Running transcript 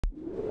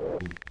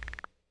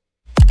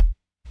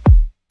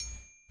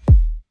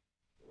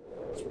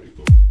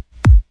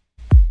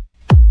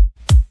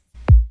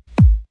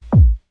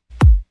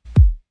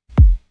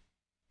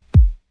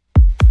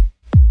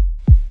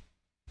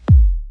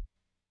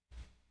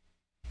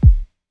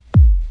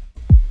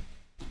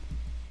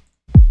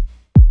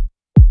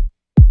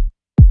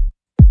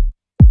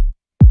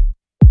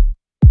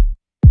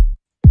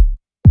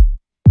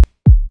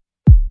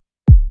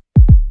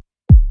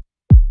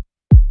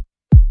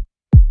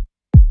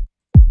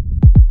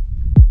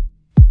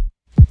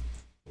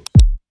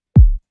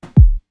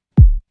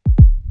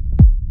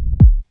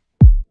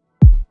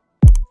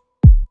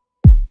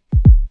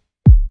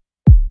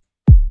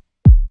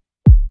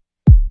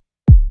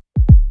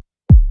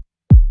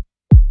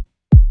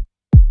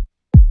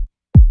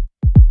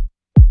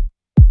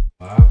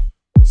Clap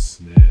or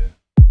snare?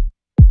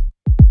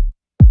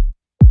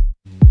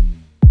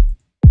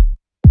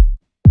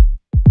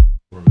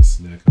 More of a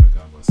snare kind of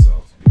guy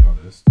myself, to be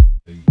honest.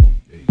 Hey,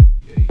 hey,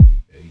 hey,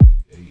 hey,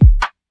 hey.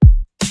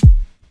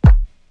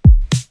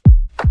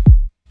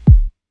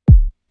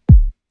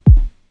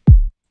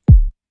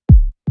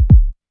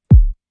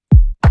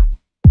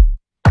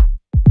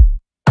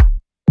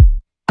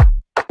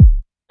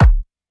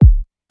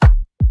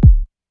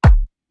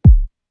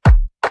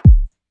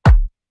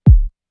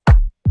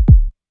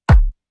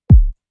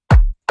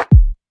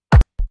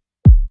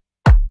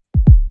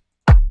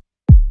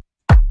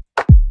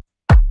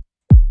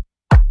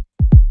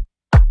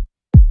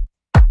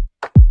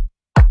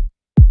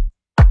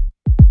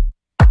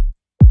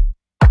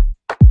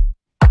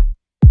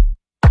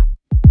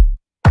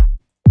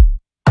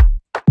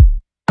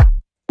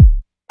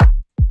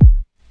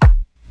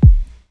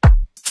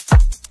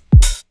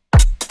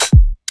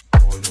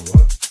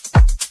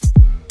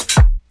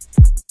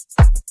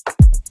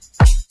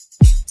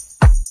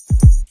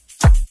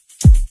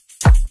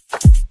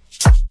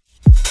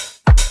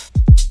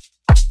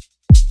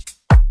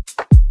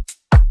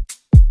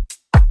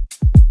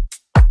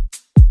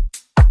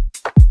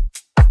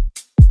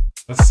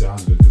 That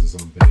sounds good because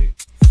it's on beat.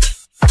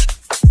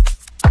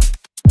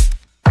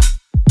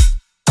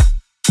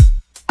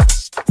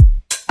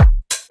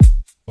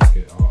 Fuck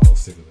it, I'll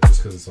stick with it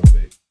just because it's on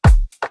beat.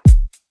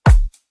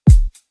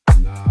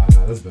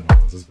 Nah, there's better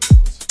ones,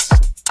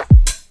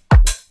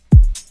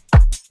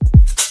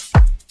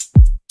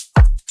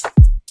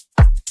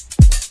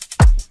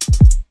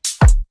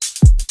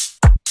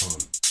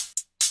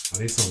 I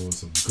need someone with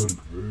some good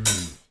groove.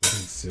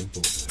 Nothing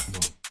simple, man. Come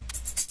on.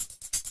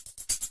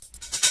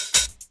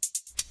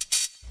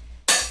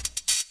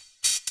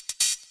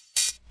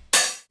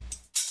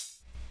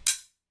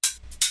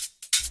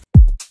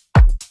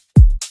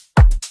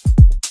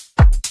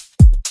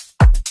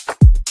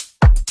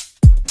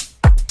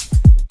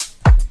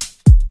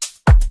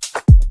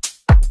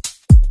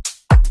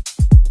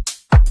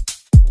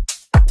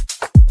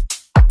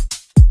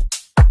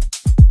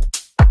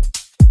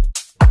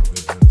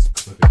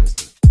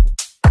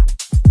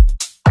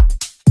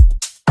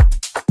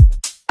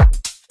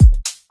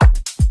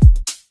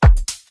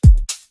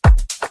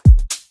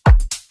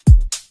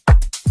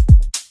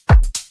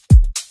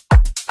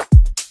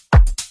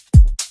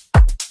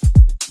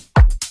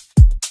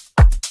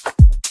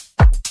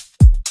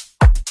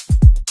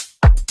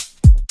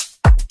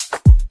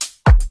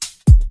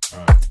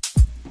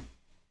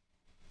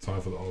 Time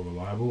for the old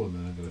reliable, and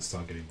then I'm going to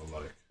start getting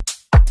melodic.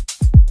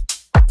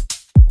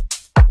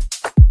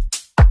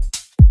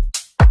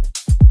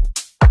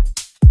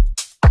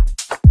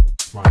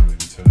 This might not even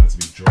turn out to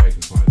be Drake,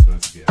 this might turn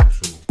out to be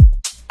actual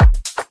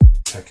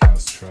tech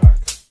house track.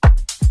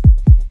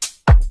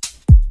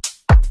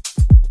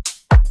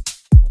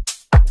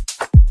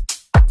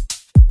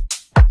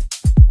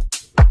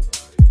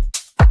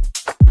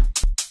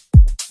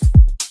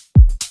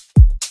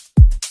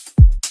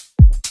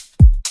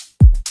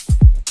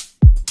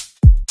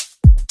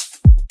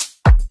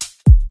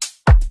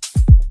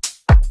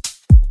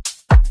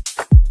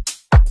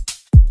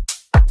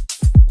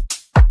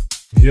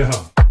 Yeah,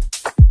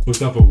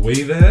 looked up a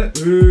Wii there.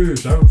 Ooh,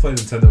 I haven't played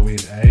Nintendo Wii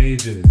in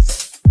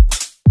ages.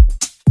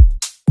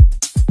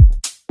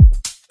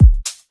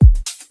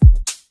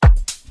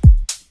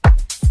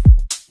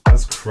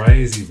 That's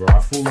crazy, bro. I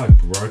full like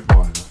broke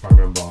mine, if I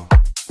remember.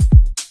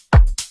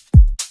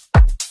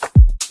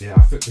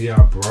 Yeah,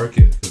 I broke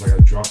it because like I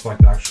dropped like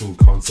the actual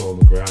console on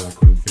the ground. I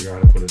couldn't figure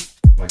out how to put it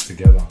like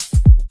together.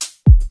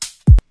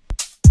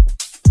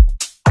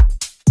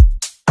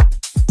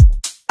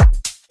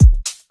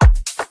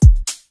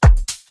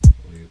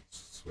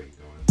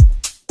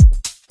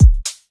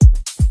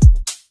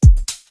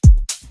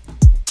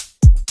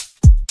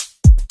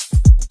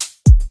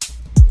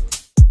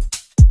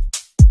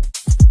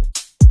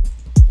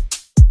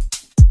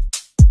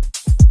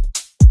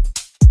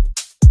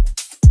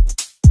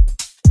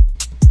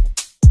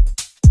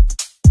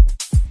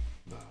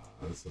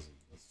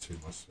 That's too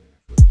much for me,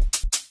 actually.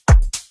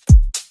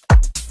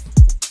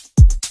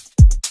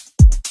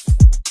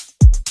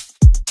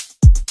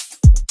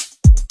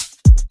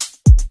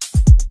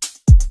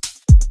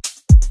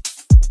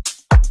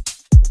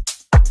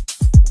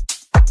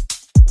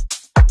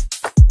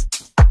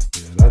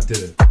 Yeah, that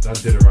did it. That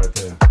did it right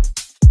there.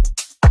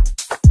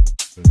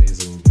 But it needs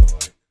a little bit of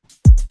like...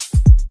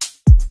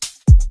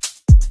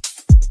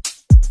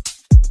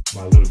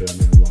 By a little bit, I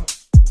mean a lot.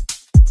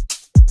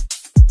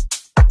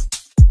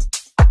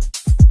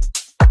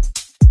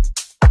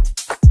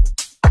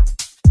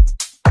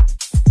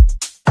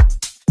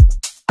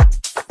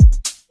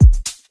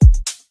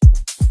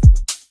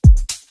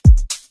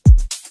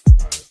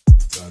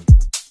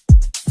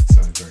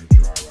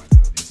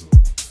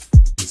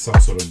 Some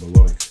sort of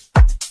melodic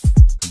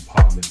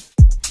compartment.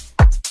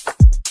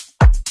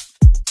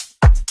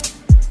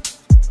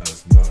 That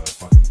is not a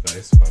fucking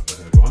bass if I've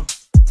ever heard one.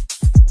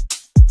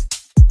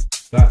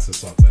 That's a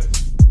sub bass.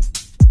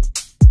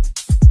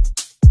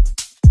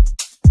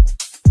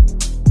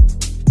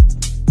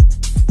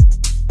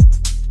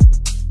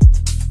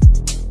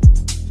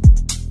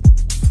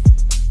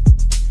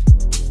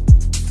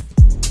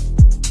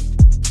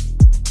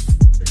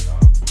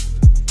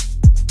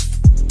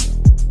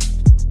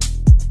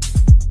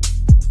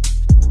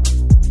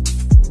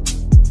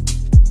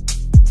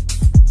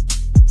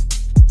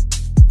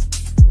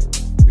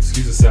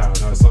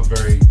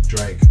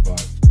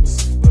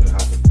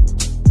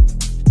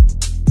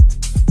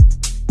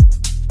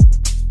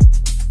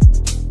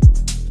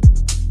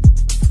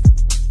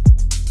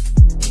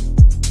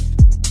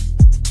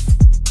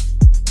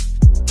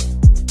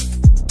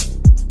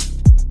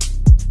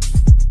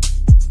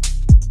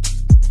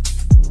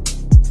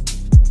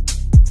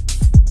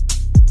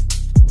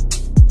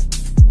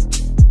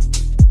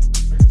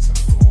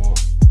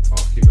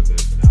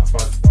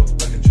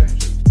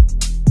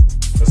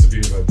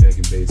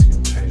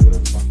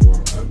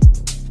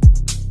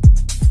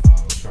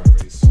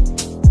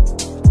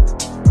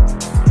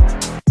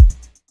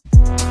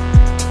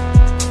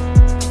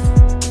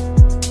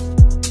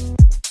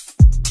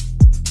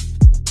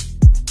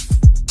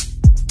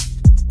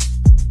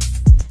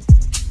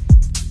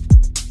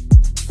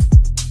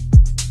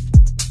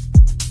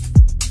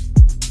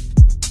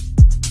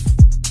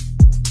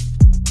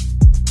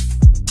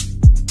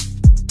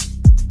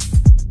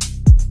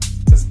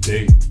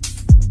 C.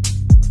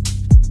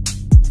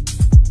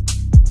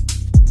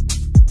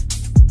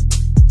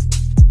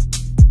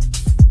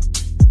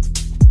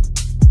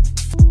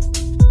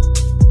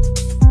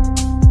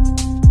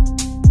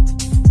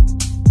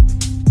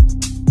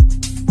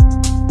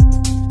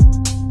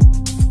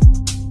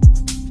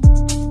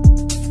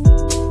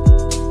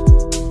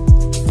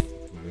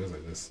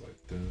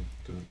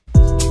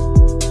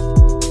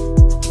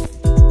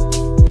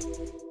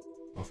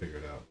 I'll figure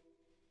it out.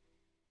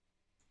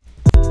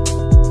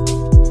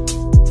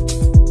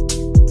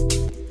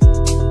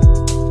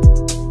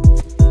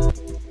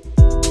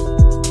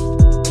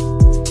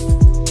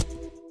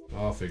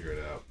 I'll figure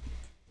it out.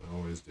 I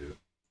always do.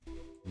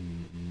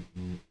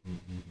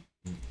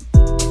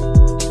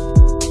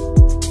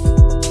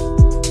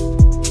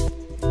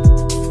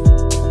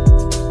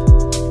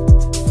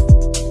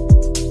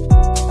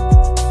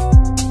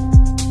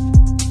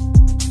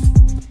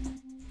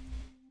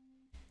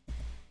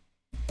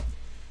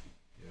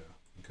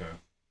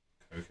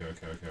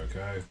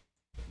 Okay.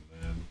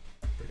 And then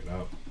bring it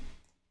up.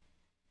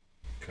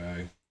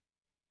 Okay.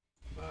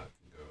 That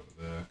can go over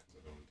there because I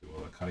don't want to do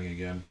all that cutting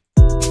again.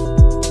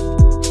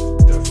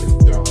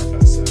 Definitely don't like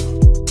that sound.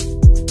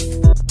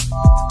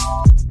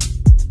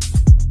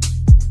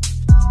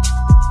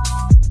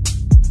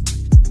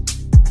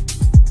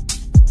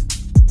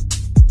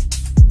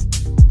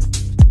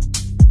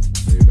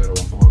 You better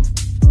one, come on.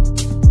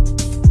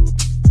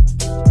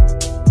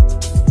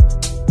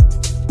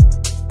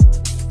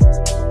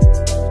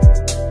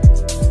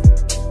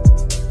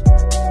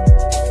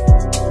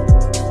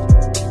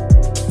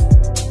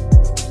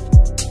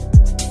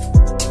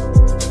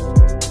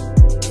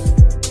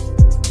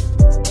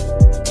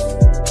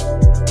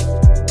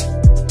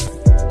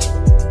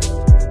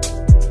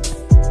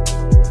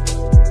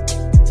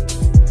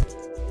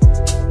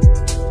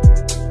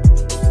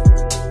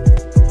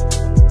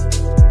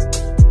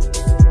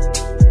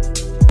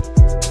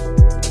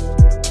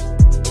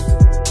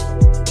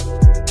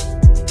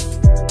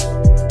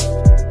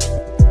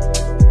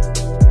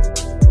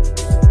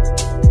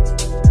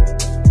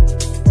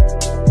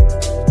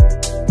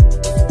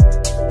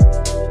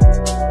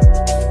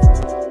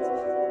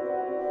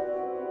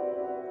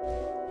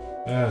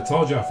 Yeah, I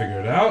told you I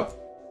figured it out.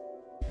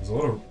 There's a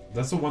lot of,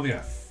 that's the one thing I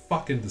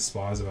fucking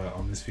despise about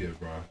Omnisphere,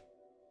 bro.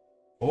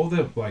 All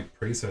their like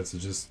presets are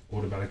just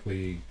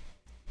automatically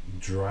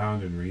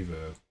drowned in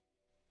reverb.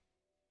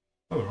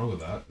 Nothing wrong with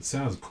that. It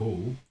sounds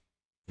cool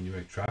when you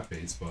make trap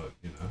beats, but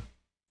you know,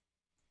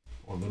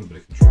 I want a little bit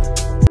of control.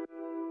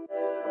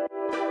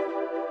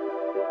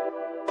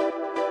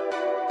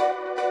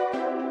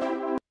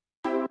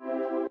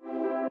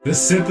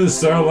 This synth is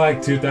so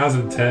like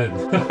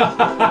 2010.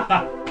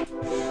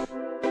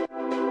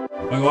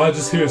 Like, all I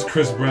just hear is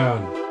Chris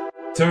Brown.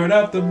 Turn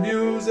up the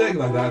music!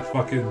 Like that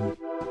fucking...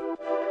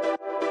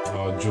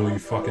 Oh, Julie, you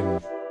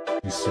fucking...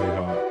 You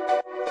sweetheart.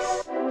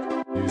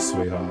 You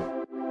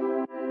sweetheart.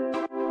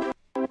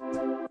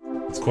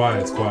 It's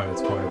quiet though.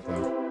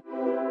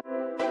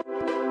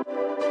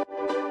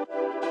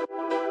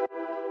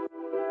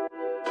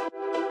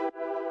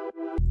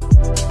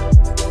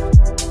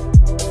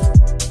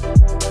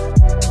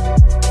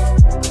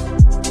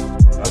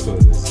 That's what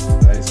it is.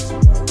 That is too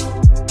loud.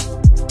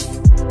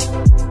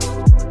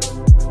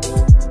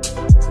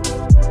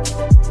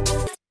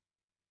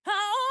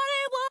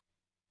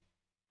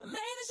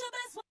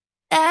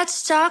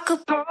 Let's talk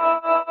about.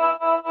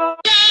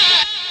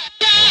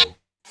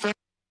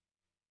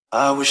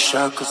 I wish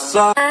I could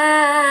fly.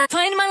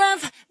 Find my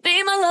love,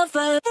 be my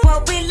lover.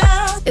 What we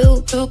love,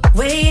 you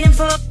waiting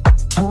for.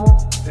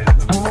 Damn,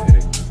 that was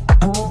hitting.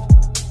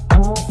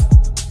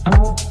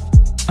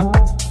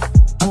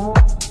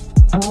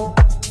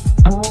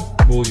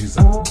 We'll use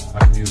that. I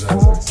can use that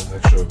as like some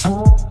extra.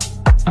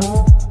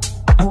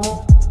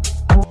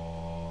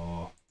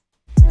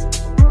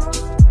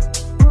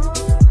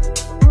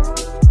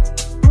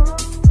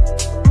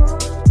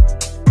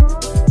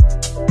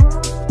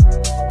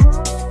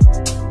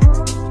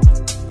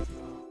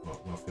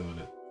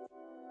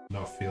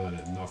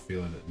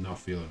 Not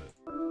feeling it.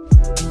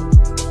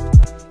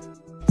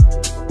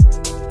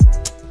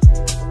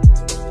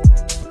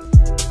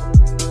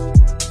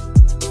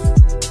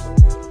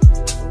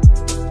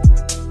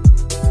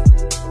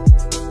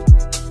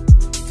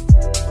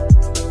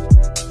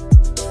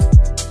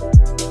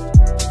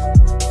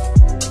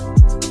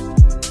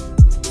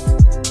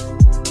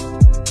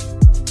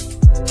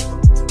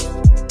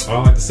 I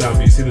don't like the sound,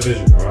 but you see the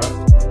vision, alright?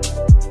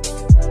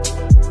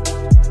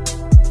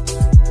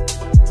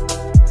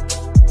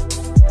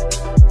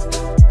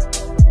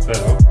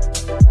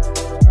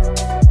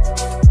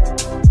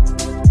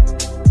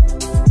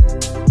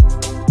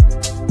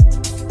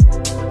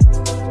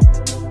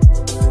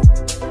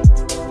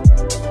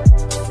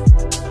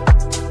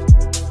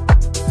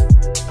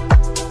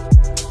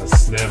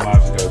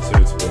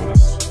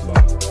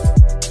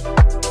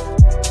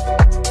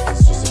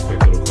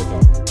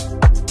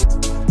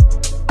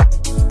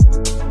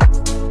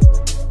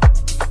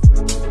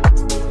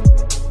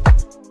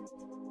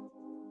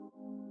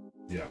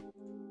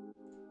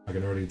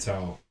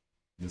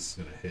 This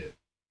is gonna hit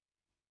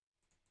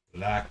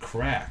like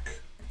crack.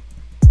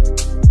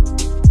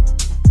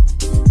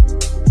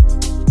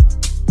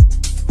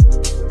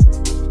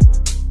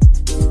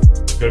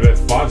 Go to bed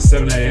 5,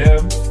 7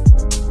 a.m.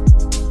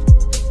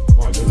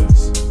 My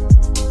goodness.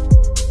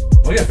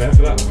 I'll get banned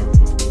for that.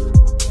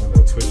 I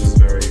know Twitch is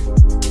very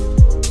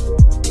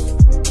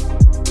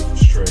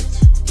strict.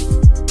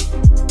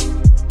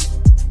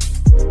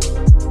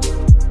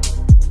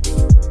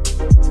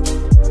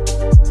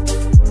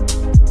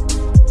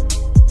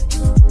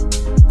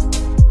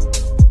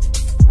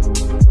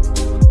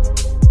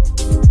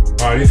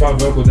 Alright, if I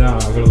vocal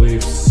down, I'm gonna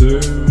leave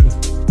soon.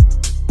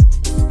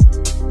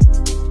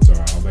 Sorry,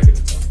 I'll make it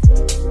in time.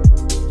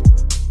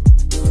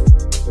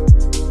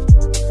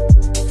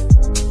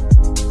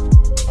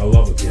 I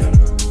love the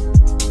piano.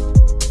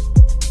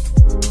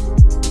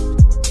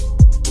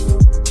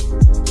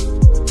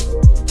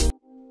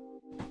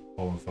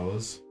 Hold on,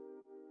 fellas.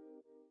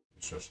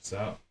 Stretch this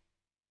out.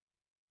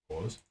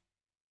 Pause.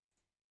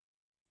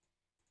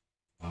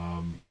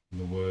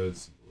 The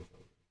words.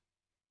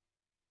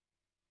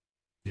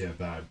 Yeah,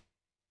 bad.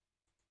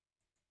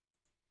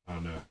 I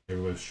don't know.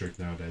 Everybody's strict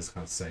nowadays.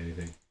 Can't say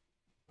anything.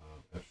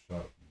 F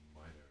sharp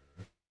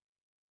minor.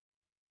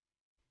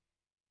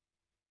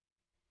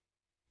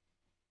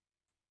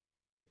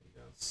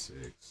 Down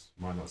 6.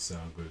 Might not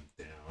sound good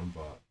down,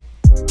 but.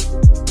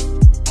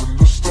 When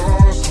the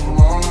stars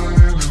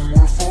align and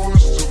we're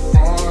forced to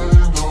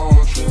find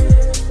our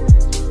truth.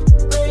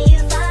 Will you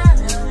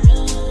follow me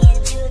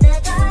into the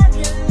dark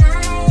of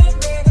night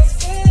where the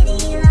city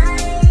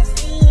lights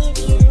leave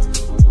you?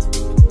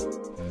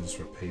 And just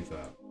repeat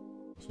that.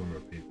 I just want to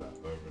repeat that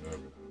over and over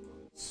and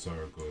over. It's so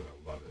good. I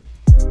love it.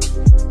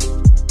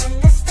 When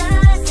the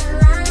stars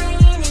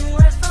align and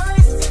we're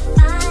forced to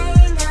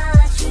find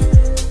our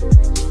truth.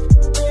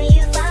 Will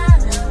you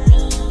follow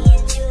me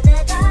into the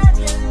dark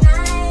of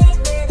night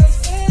where the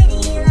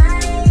city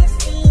lights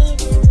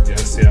leave you?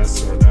 Yes, yes.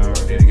 I know.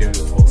 I need to get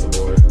Altar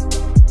Boy.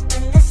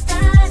 When the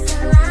stars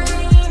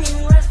align and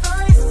we're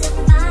forced to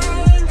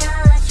find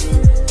our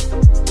truth.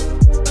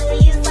 Will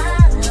you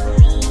follow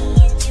me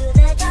into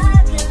the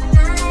dark of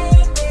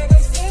night where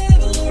the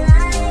city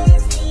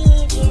lights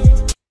leave you?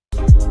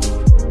 When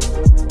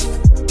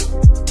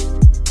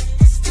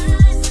the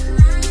stars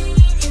align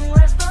and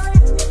we're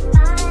forced to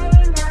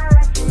find our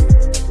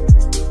truth.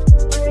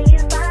 Will you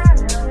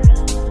follow me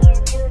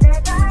into the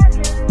dark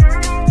of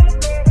night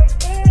where the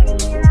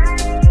city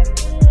lights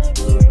leave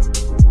you?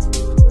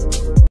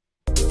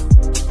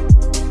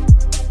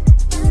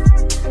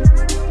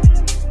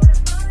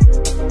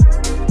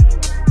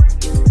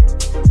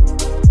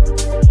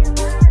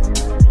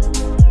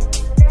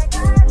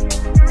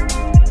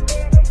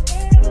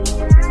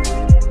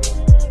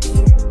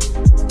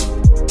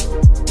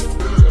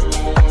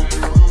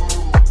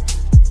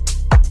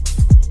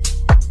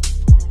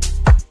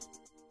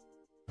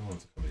 I want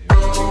to come in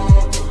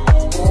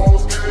here.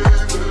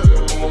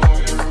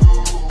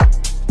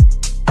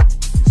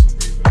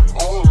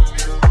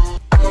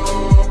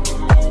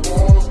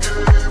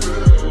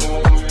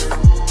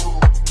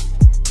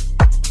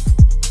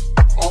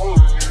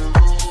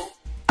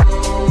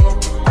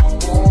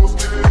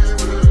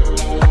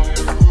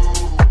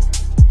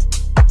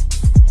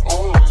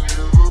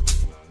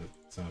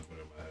 Sounds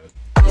better in my head.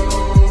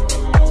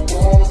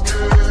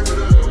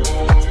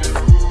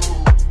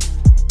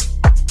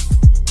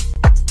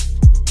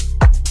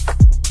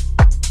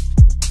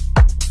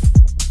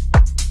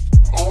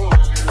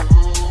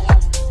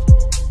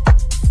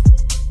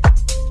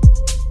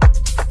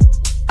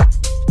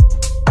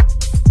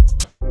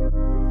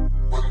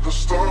 When the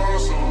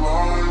stars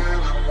align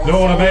and No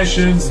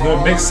automations,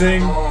 no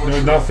mixing,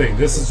 no nothing.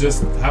 This is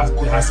just it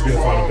has to be the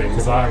final bit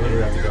because I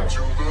literally have to go.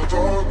 the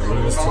dark of Look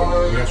at this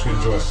tour. We actually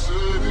enjoy it.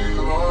 city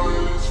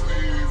lights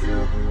leave you.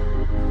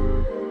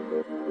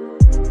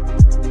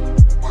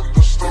 When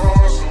the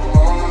stars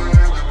align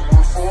and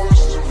we're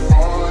forced to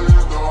find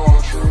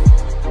our truth.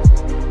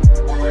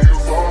 Will you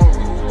follow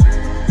me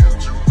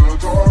into the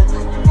dark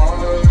of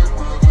night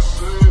where the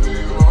city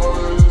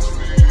lights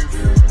leave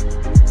you?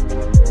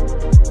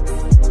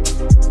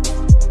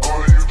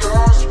 Are you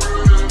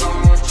desperate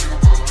enough to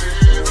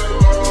believe in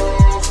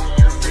love when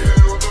you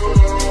feel the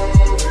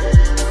love in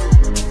you?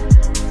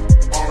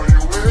 Are you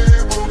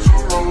able to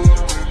run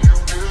when you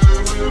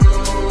give it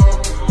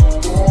up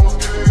and the walls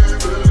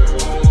gave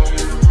it all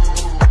you?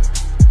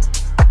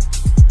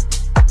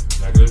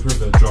 I could improve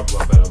the drop a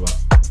lot better, but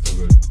so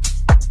good.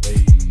 Hey,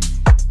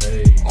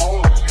 hey. All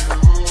you.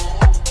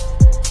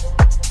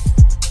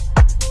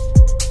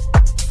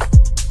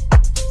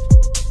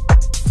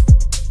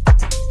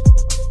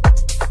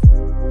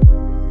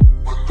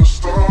 When the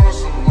stars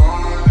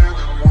align and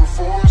we're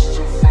forced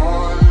to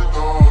find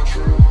our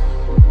truth.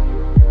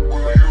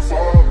 Will you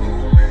follow me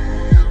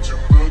into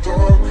the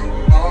dark of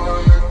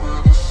night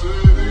where the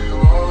city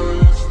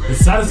lights leave?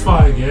 It's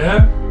satisfying, yeah?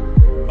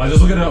 Like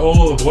just looking at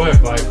all the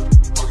work, like When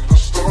the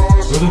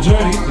stars it was a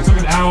journey. It took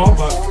an hour,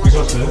 but we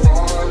got there.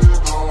 find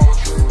our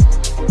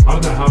truth. I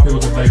don't know how people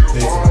can make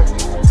beats in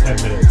like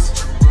 10 minutes.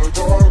 The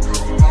dark of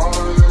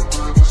night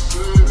where the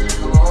city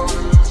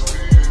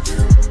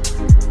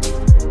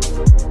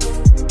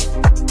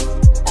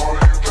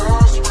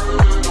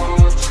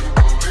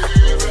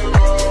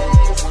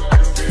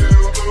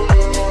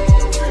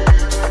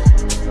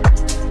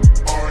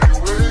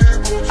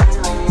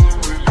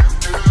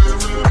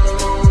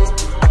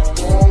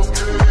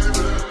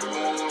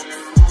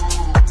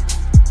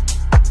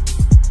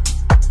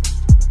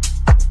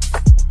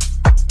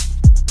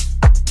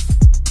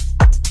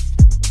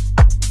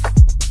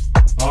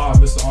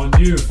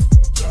you.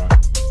 Sorry.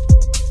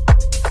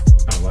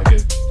 Kind of like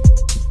it.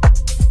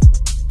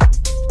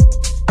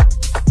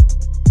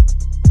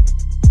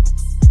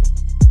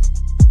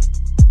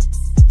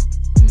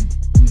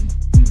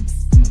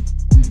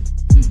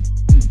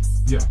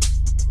 Yeah.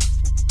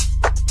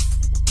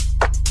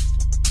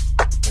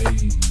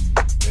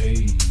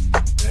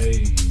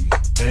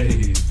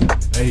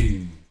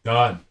 Hey.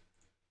 Done.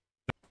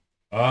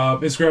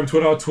 Instagram,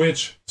 Twitter,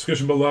 Twitch,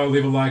 description below.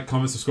 Leave a like,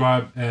 comment,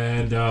 subscribe,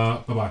 and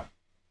bye-bye.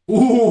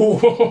 Ooh!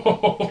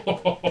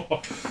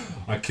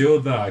 I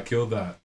killed that.